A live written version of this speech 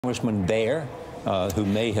Congressman there who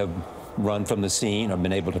may have run from the scene or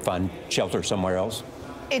been able to find shelter somewhere else?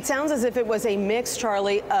 It sounds as if it was a mix,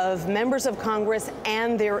 Charlie, of members of Congress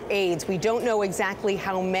and their aides. We don't know exactly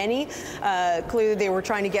how many. Clearly, they were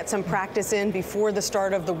trying to get some practice in before the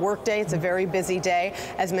start of the workday. It's a very busy day,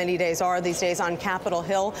 as many days are these days on Capitol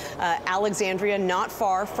Hill. Alexandria, not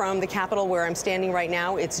far from the Capitol where I'm standing right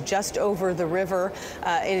now. It's just over the river.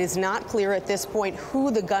 It is not clear at this point who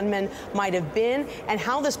the gunman might have been and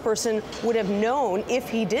how this person would have known, if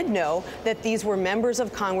he did know, that these were members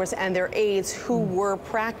of Congress and their aides who were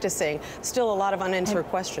practicing. Still a lot of unanswered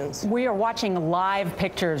questions. We are watching live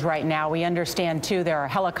pictures right now. We understand, too, there are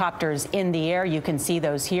helicopters in the air. You can see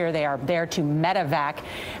those here. They are there to medevac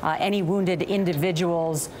any wounded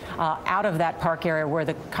individuals out of that park area where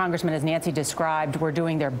the congressman, as Nancy described, were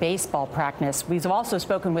doing their baseball practice. We've also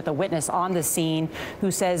spoken with a witness on the scene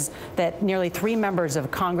who says that nearly 3 members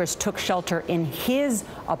of Congress took shelter in his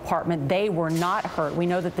apartment. They were not hurt. We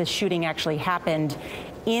know that this shooting actually happened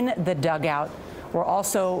in the dugout. We're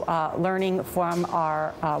also learning from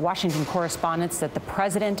our Washington correspondents that the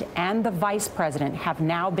president and the vice president have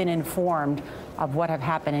now been informed of what have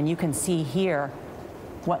happened. And you can see here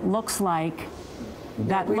what looks like,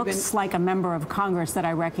 like a member of Congress that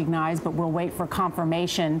I recognize, but we'll wait for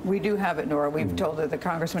confirmation. We do have it, Nora. We've told her the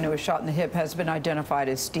congressman who was shot in the hip has been identified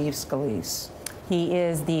as Steve Scalise. He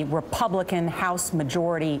is the Republican House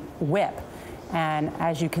Majority Whip. And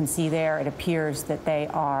as you can see there, it appears that they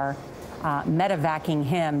are medevacing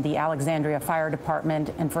him. The Alexandria Fire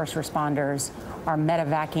Department and first responders are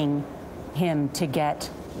medevacing him to get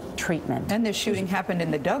treatment. And this shooting happened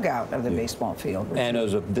in the dugout of the baseball field. And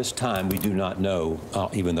as of this time, we do not know,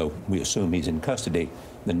 even though we assume he's in custody,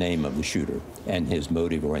 the name of the shooter and his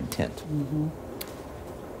motive or intent.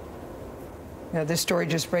 Yeah, this story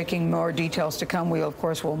just breaking, more details to come. We, of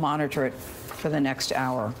course, will monitor it for the next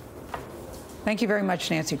hour. Thank you very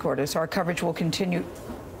much, Nancy Cordes. Our coverage will continue.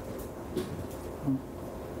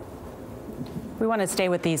 We want to stay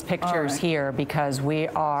with these pictures here because we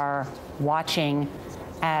are watching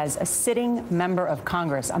as a sitting member of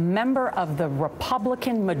Congress, a member of the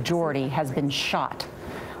Republican majority, has been shot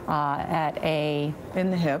in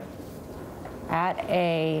the hip at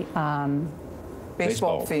a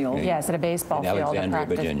baseball field. Yes, at a baseball field. Alexandria,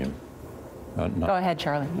 Virginia. Go ahead,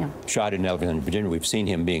 Charlie. Yeah. Shot in Alexandria, Virginia. We've seen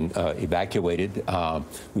him being evacuated.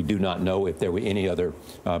 We do not know if there were any other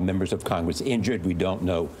members of Congress injured. We don't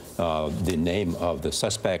know the name of the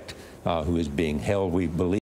suspect who is being held. We believe